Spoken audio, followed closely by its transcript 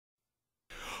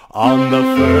On the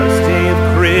first day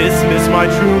of Christmas, my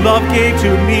true love gave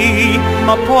to me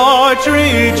a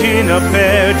partridge in a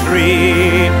pear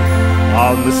tree.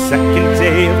 On the second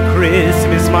day of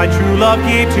Christmas, my true love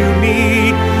gave to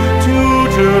me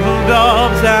two turtle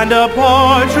doves and a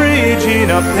partridge in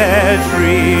a pear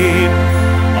tree.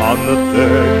 On the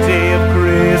third day of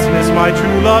Christmas, my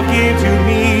true love gave to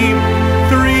me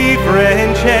three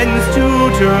French hens,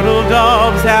 two turtle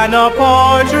doves, and a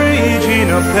partridge in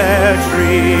a pear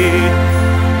tree.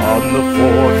 On the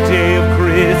fourth day of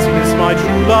Christmas, my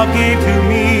true love gave to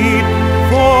me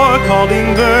four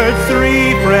calling birds,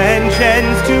 three French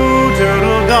hens, two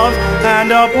turtle doves,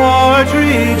 and a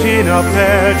partridge in a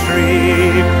pear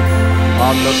tree.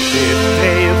 On the fifth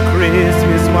day of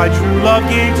Christmas, my true love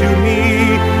gave to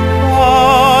me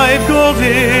five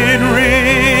golden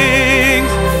rings,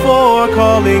 four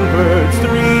calling birds,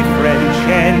 three French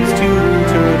hens, two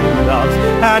turtle doves,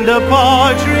 and a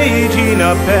partridge in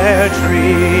a pear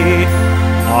tree.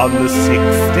 On the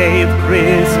sixth day of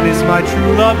Christmas, my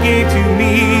true love gave to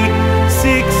me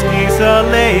six geese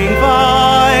a-laying,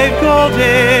 five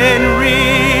golden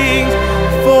rings,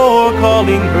 four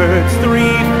calling birds,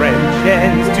 three French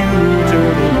hens, two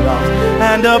turtle doves,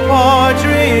 and a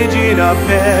partridge in a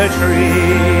pear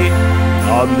tree.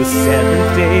 On the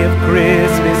seventh day of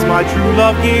Christmas, my true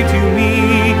love gave to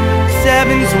me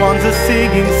seven swans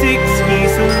a-singing, six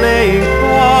geese a-laying,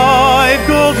 five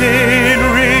golden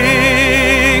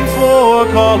rings, four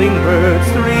calling birds,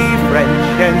 three French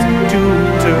hens, two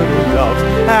turtle doves,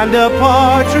 and a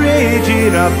partridge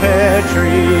in a pear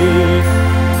tree.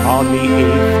 On the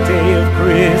eighth day of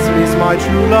Christmas, my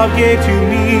true love gave to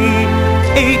me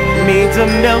eight maids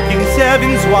a-milking,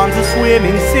 seven swans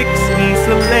a-swimming, six geese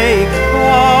a-laying,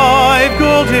 five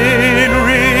golden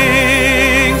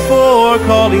rings, four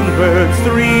calling birds,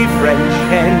 three French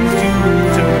hens, two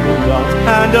turtle doves,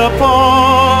 and a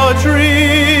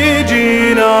partridge